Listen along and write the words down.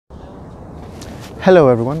Hello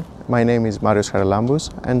everyone, my name is Marios-Nicolaos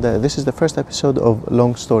Charalambous and this is the first episode of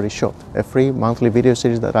Long Story Short, a free monthly video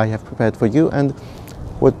series that I have prepared for you. And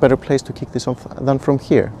what better place to kick this off than from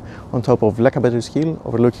here, on top of Lekabetri's Hill,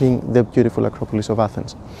 overlooking the beautiful Acropolis of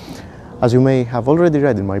Athens. As you may have already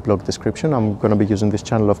read in my blog description, I'm going to be using this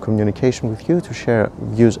channel of communication with you to share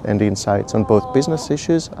views and insights on both business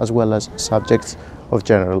issues as well as subjects of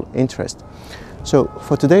general interest. So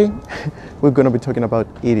for today, we're going to be talking about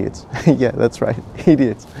idiots. Yeah, that's right,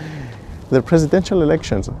 idiots. The presidential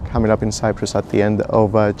elections coming up in Cyprus at the end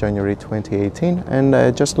of January 2018,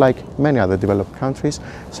 and just like many other developed countries,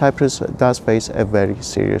 Cyprus does face a very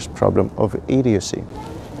serious problem of idiocy.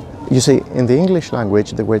 You see, in the English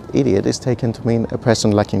language, the word idiot is taken to mean a person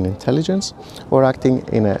lacking intelligence or acting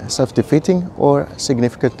in a self-defeating or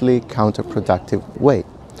significantly counterproductive way.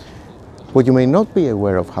 What you may not be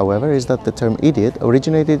aware of, however, is that the term idiot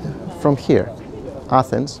originated from here,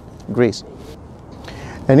 Athens, Greece.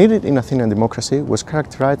 An idiot in Athenian democracy was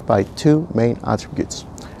characterized by two main attributes.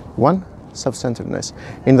 One, self-centeredness,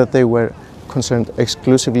 in that they were concerned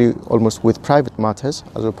exclusively almost with private matters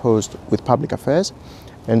as opposed with public affairs.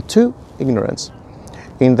 And two, ignorance,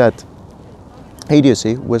 in that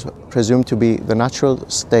idiocy was presumed to be the natural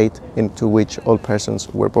state into which all persons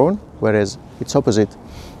were born, whereas its opposite,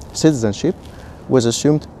 citizenship, was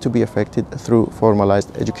assumed to be affected through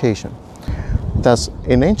formalized education. Thus,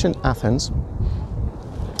 in ancient Athens,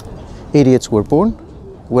 idiots were born,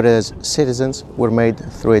 whereas citizens were made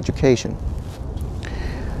through education.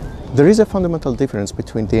 There is a fundamental difference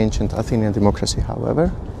between the ancient Athenian democracy,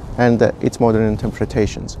 however, and its modern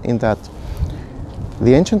interpretations, in that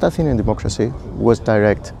the ancient Athenian democracy was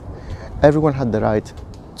direct. Everyone had the right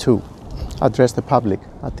to address the public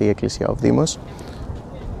at the Ecclesia of Demos,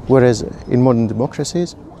 whereas in modern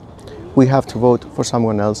democracies, we have to vote for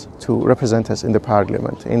someone else to represent us in the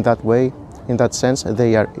parliament. In that way, in that sense,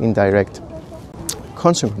 they are indirect.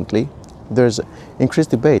 Consequently, there's increased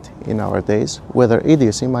debate in our days whether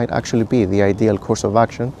idiocy might actually be the ideal course of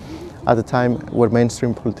action at a time where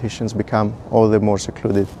mainstream politicians become all the more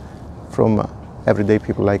secluded from everyday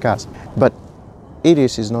people like us. But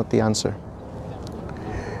idiocy is not the answer.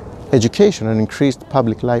 Education and increased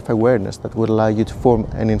public life awareness that would allow you to form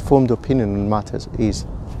an informed opinion on matters is.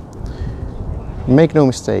 Make no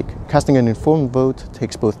mistake, casting an informed vote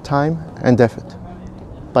takes both time and effort,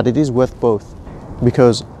 but it is worth both,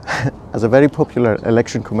 because as a very popular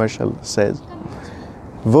election commercial says,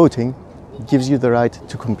 voting gives you the right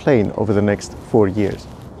to complain over the next 4 years.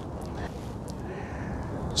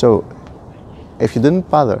 So, if you didn't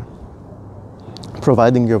bother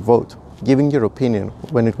providing your vote, giving your opinion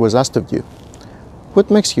when it was asked of you,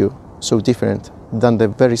 what makes you so different than the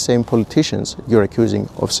very same politicians you're accusing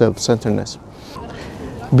of self-centeredness?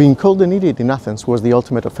 Being called an idiot in Athens was the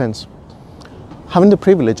ultimate offense. Having the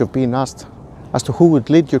privilege of being asked as to who would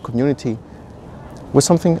lead your community was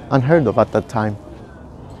something unheard of at that time.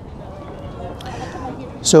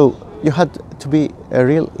 So you had to be a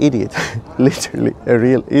real idiot, literally a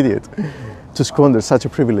real idiot, to squander such a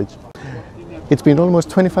privilege. It's been almost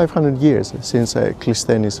 2,500 years since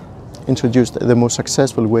Clisthenes introduced the most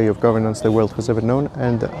successful way of governance the world has ever known,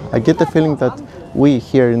 and I get the feeling that we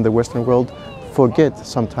here in the Western world forget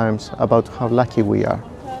sometimes about how lucky we are.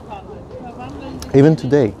 Even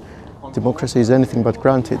today, democracy is anything but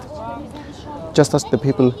granted. Just as the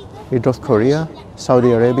people in North Korea,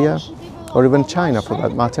 Saudi Arabia, or even China for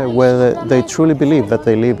that matter, where they truly believe that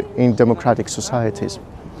they live in democratic societies.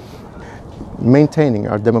 Maintaining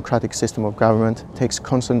our democratic system of government takes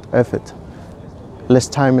constant effort. Less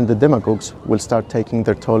time and the demagogues will start taking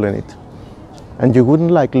their toll in it. And you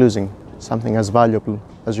wouldn't like losing something as valuable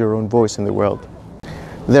as your own voice in the world.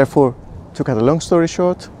 Therefore, to cut a long story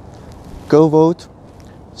short, go vote,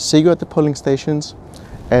 see you at the polling stations,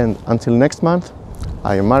 and until next month,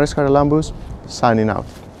 I am Marios-Nicolaos Charalambous, signing out.